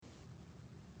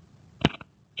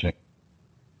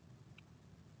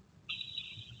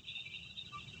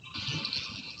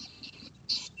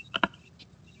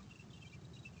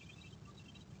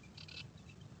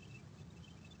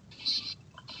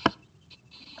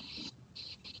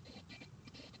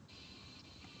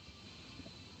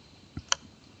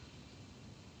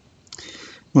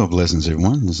Well, blessings,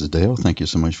 everyone. This is Dale. Thank you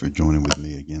so much for joining with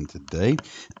me again today.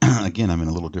 Again, I'm in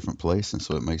a little different place, and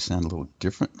so it may sound a little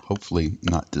different, hopefully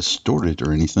not distorted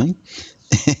or anything.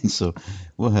 And so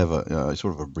we'll have a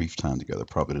sort of a brief time together,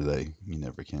 probably today. You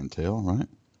never can tell, right?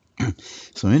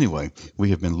 So, anyway,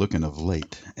 we have been looking of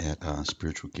late at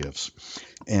spiritual gifts.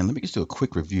 And let me just do a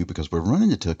quick review because we're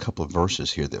running into a couple of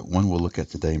verses here that one we'll look at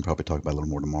today and probably talk about a little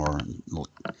more tomorrow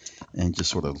and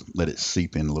just sort of let it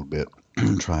seep in a little bit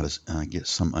and try to get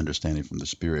some understanding from the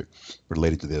Spirit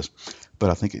related to this.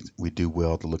 But I think we do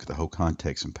well to look at the whole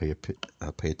context and pay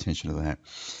attention to that.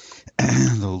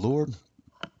 The Lord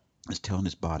is telling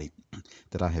His body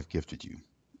that I have gifted you.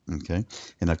 Okay,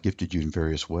 and I've gifted you in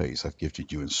various ways. I've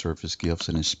gifted you in service gifts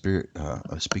and in spirit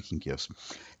speaking gifts,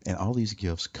 and all these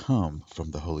gifts come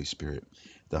from the Holy Spirit.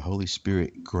 The Holy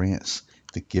Spirit grants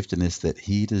the giftedness that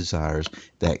He desires.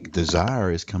 That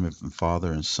desire is coming from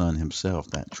Father and Son Himself,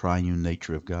 that triune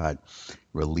nature of God,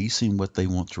 releasing what they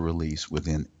want to release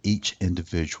within each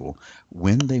individual,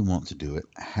 when they want to do it,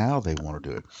 how they want to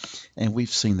do it. And we've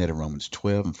seen that in Romans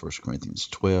 12 and 1 Corinthians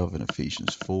 12 and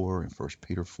Ephesians 4 and 1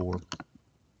 Peter 4.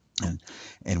 And,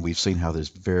 and we've seen how there's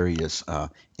various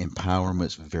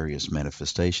empowerments, various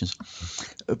manifestations.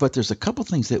 But there's a couple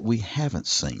things that we haven't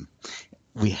seen.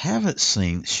 We haven't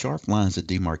seen sharp lines of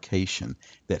demarcation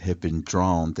that have been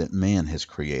drawn that man has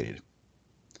created.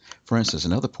 For instance,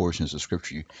 in other portions of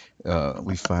Scripture,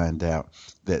 we find out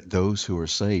that those who are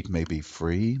saved may be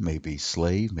free, may be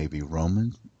slave, may be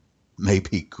Roman, may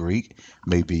be Greek,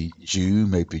 may be Jew,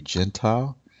 may be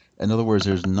Gentile. In other words,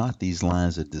 there's not these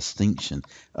lines of distinction.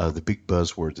 The big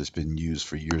buzzword that's been used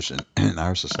for years in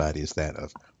our society is that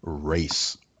of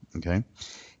race. Okay,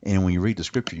 and when you read the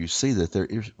scripture, you see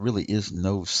that really is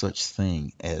no such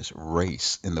thing as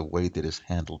race in the way that is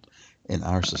handled in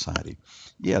our society.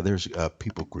 Yeah, there's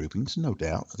people groupings, no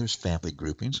doubt. There's family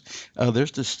groupings. There's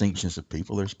distinctions of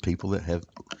people. There's people that have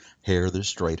hair that's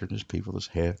straighter. There's people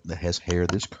that has hair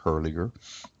that's curlier,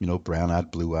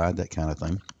 brown-eyed, blue-eyed, that kind of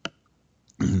thing.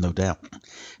 No doubt.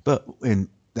 But in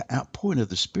the outpouring of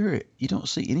the Spirit, you don't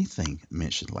see anything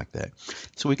mentioned like that.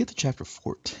 So we get to chapter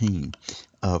 14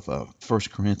 of 1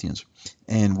 Corinthians,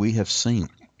 and we have seen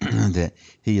that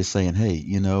he is saying, hey,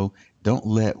 don't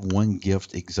let one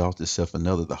gift exalt itself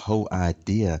another. The whole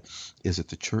idea is that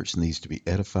the church needs to be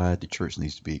edified, the church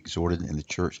needs to be exhorted, and the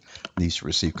church needs to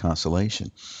receive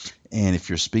consolation. And if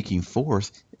you're speaking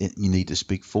forth, you need to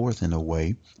speak forth in a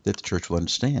way that the church will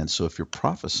understand. So if you're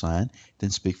prophesying,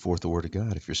 then speak forth the word of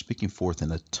God. If you're speaking forth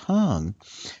in a tongue,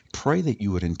 pray that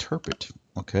you would interpret,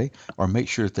 okay? Or make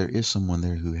sure that there is someone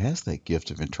there who has that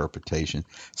gift of interpretation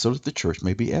so that the church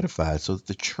may be edified, so that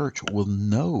the church will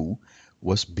know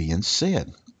what's being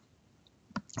said.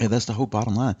 And that's the whole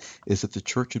bottom line, is that the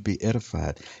church would be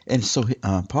edified. And so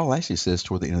Paul actually says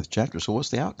toward the end of the chapter, so what's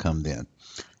the outcome then?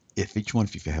 If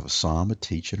you have a psalm, a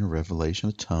teaching, a revelation,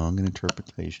 a tongue, an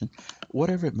interpretation,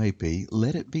 whatever it may be,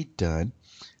 let it be done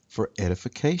for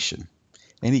edification.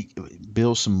 And he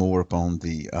builds some more upon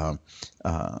the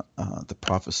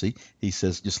prophecy. He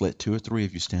says, just let two or three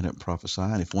of you stand up and prophesy.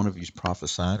 And if one of you is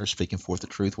prophesying or speaking forth the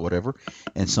truth, whatever,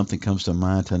 and something comes to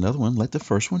mind to another one, let the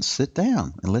first one sit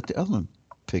down and let the other one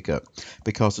pick up,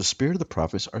 because the spirit of the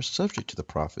prophets are subject to the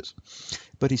prophets.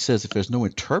 But he says if there's no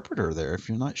interpreter there, if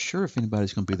you're not sure if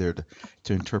anybody's going to be there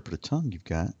to interpret a tongue you've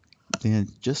got, then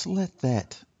just let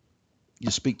that,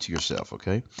 you speak to yourself,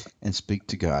 okay? And speak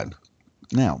to God.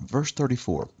 Now, verse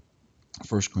 34,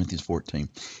 1 Corinthians 14,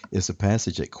 is a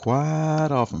passage that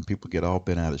quite often people get all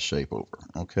bent out of shape over,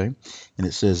 okay? And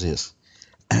it says this,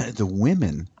 the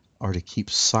women are to keep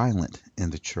silent in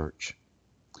the church,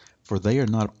 for they are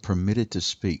not permitted to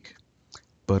speak,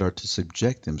 but are to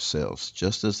subject themselves,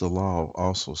 just as the law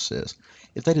also says.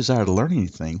 If they desire to learn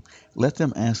anything, let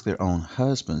them ask their own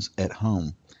husbands at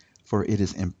home, for it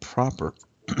is improper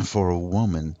for a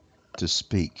woman to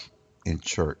speak in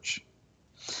church.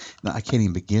 Now, I can't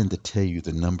even begin to tell you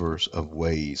the numbers of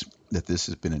ways that this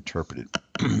has been interpreted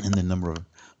and the number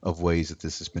of ways that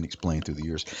this has been explained through the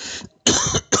years.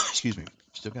 Excuse me.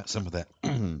 Still got some of that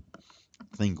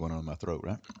thing going on in my throat,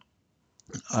 right?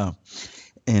 Uh,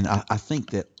 And I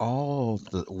think that all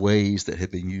the ways that have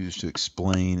been used to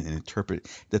explain and interpret,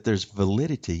 that there's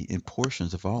validity in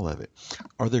portions of all of it.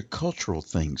 Are there cultural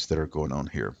things that are going on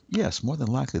here? Yes, more than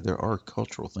likely there are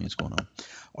cultural things going on.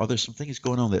 Are there some things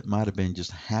going on that might have been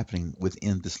just happening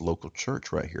within this local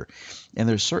church right here? And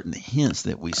there's certain hints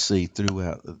that we see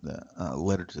throughout the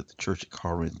letter to the church at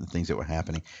Corinth and things that were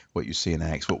happening, what you see in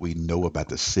Acts, what we know about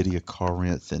the city of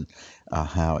Corinth and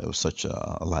how it was such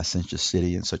a licentious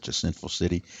city and such a sinful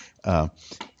city. Uh,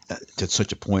 to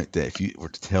such a point that if you were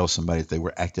to tell somebody that they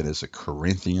were acting as a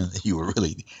Corinthian, you would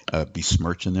really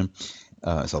besmirching them.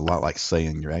 It's a lot like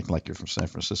saying you're acting like you're from San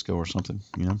Francisco or something,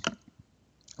 you know.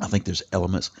 I think there's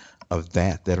elements of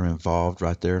that are involved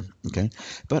right there. Okay.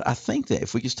 But I think that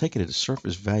if we just take it at a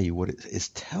surface value, what it is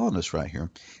telling us right here,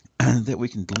 that we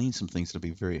can glean some things that'll be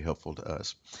very helpful to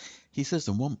us. He says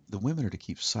the women are to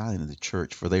keep silent in the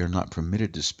church, for they are not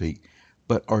permitted to speak,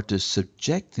 but are to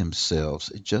subject themselves,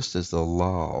 just as the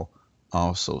law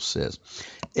also says.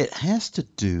 It has to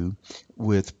do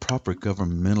with proper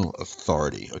governmental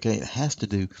authority. Okay, it has to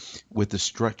do with the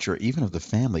structure even of the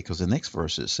family, because the next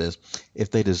verse it says,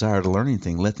 if they desire to learn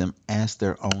anything, let them ask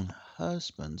their own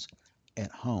husbands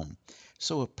at home.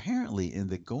 So apparently, in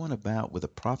the going about with the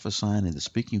prophesying and the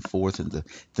speaking forth and the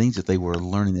things that they were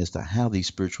learning as to how these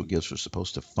spiritual gifts are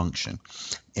supposed to function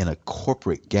in a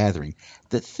corporate gathering,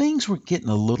 that things were getting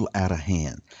a little out of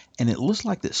hand. And it looks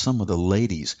like that some of the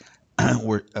ladies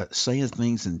were saying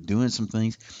things and doing some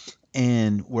things,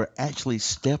 and we're actually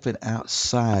stepping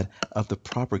outside of the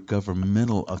proper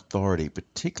governmental authority,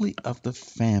 particularly of the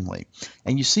family.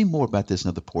 And you see more about this in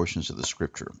other portions of the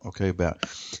scripture, okay, about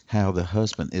how the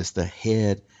husband is the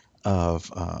head of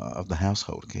the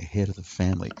household, okay, head of the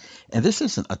family. And this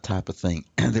isn't a type of thing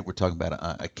that we're talking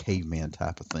about, a caveman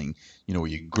type of thing, you know, where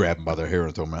you grab them by their hair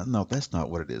and throw them out. No, that's not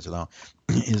what it is at all.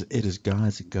 It is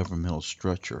God's governmental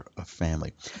structure of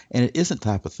family. And it isn't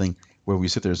type of thing where we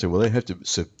sit there and say, well, they have to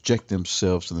subject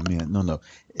themselves to the men. No, no.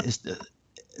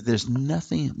 There's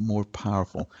nothing more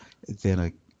powerful than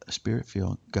a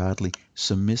spirit-filled, godly,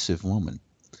 submissive woman.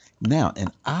 Now,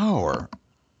 in our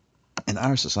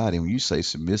society, when you say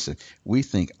submissive, we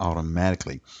think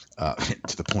automatically,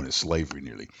 to the point of slavery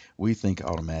nearly, we think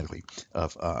automatically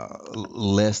of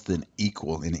less than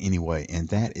equal in any way. And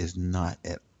that is not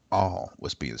at all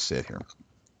what's being said here.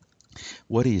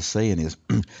 What he is saying is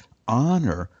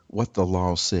honor what the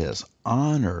law says,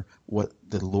 honor what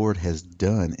the Lord has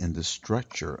done in the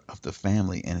structure of the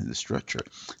family and in the structure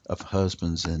of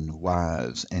husbands and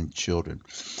wives and children.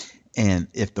 And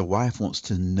if the wife wants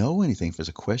to know anything, if there's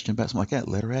a question about something like that,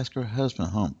 let her ask her husband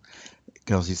at home.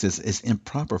 Because he says it's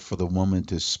improper for the woman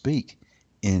to speak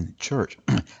in church.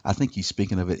 I think he's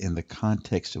speaking of it in the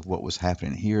context of what was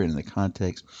happening here, and in the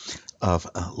context of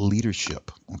leadership,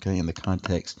 okay, in the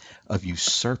context of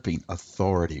usurping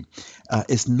authority.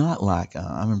 It's not like,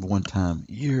 I remember one time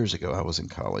years ago, I was in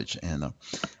college, and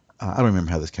I don't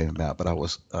remember how this came about, but I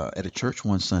was at a church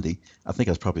one Sunday. I think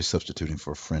I was probably substituting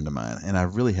for a friend of mine, and I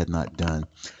really had not done.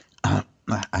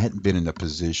 I hadn't been in a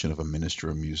position of a minister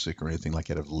of music or anything like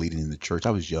that, of leading in the church.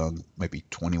 I was young, maybe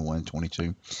 21,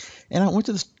 22. And I went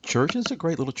to this church. It's a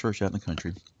great little church out in the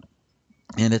country.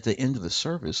 And at the end of the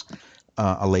service,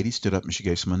 a lady stood up and she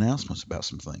gave some announcements about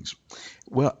some things.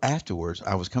 Well, afterwards,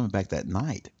 I was coming back that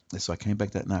night. And so I came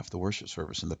back that night for the worship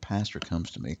service, and the pastor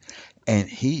comes to me, and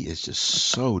he is just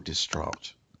so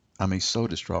distraught. I mean, so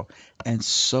distraught and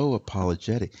so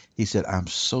apologetic. He said, I'm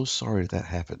so sorry that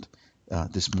happened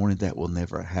this morning. That will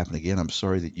never happen again. I'm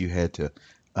sorry that you had to,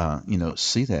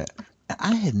 see that.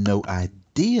 I had no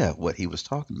idea what he was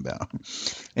talking about.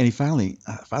 And he finally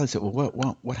said,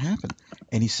 well, what happened?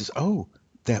 And he says, oh,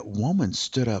 that woman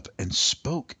stood up and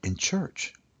spoke in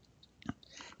church.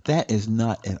 That is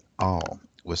not at all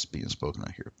what's being spoken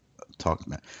right here, talked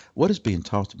about. What is being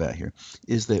talked about here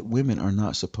is that women are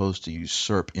not supposed to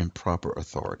usurp improper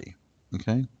authority.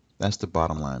 Okay? That's the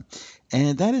bottom line.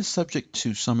 And that is subject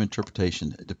to some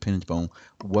interpretation depending upon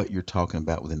what you're talking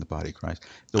about within the body of Christ.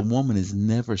 The woman is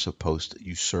never supposed to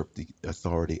usurp the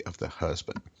authority of the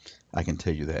husband. I can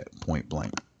tell you that point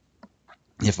blank.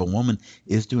 If a woman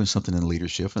is doing something in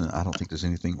leadership, and I don't think there's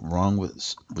anything wrong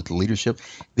with leadership,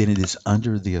 then it is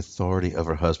under the authority of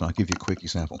her husband. I'll give you a quick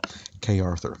example. Kay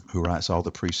Arthur, who writes all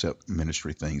the Precept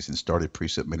ministry things and started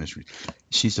Precept ministry,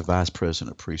 she's the vice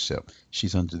president of Precept.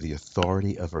 She's under the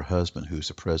authority of her husband, who's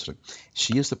the president.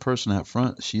 She is the person out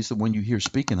front. She's the one you hear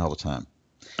speaking all the time.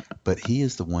 But he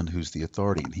is the one who's the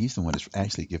authority, and he's the one that's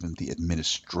actually given the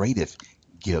administrative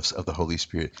gifts of the Holy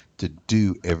Spirit to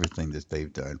do everything that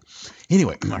they've done.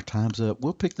 Anyway, our time's up.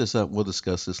 We'll pick this up. We'll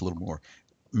discuss this a little more.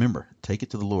 Remember, take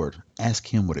it to the Lord. Ask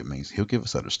Him what it means. He'll give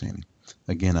us understanding.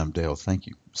 Again, I'm Dale. Thank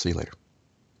you. See you later.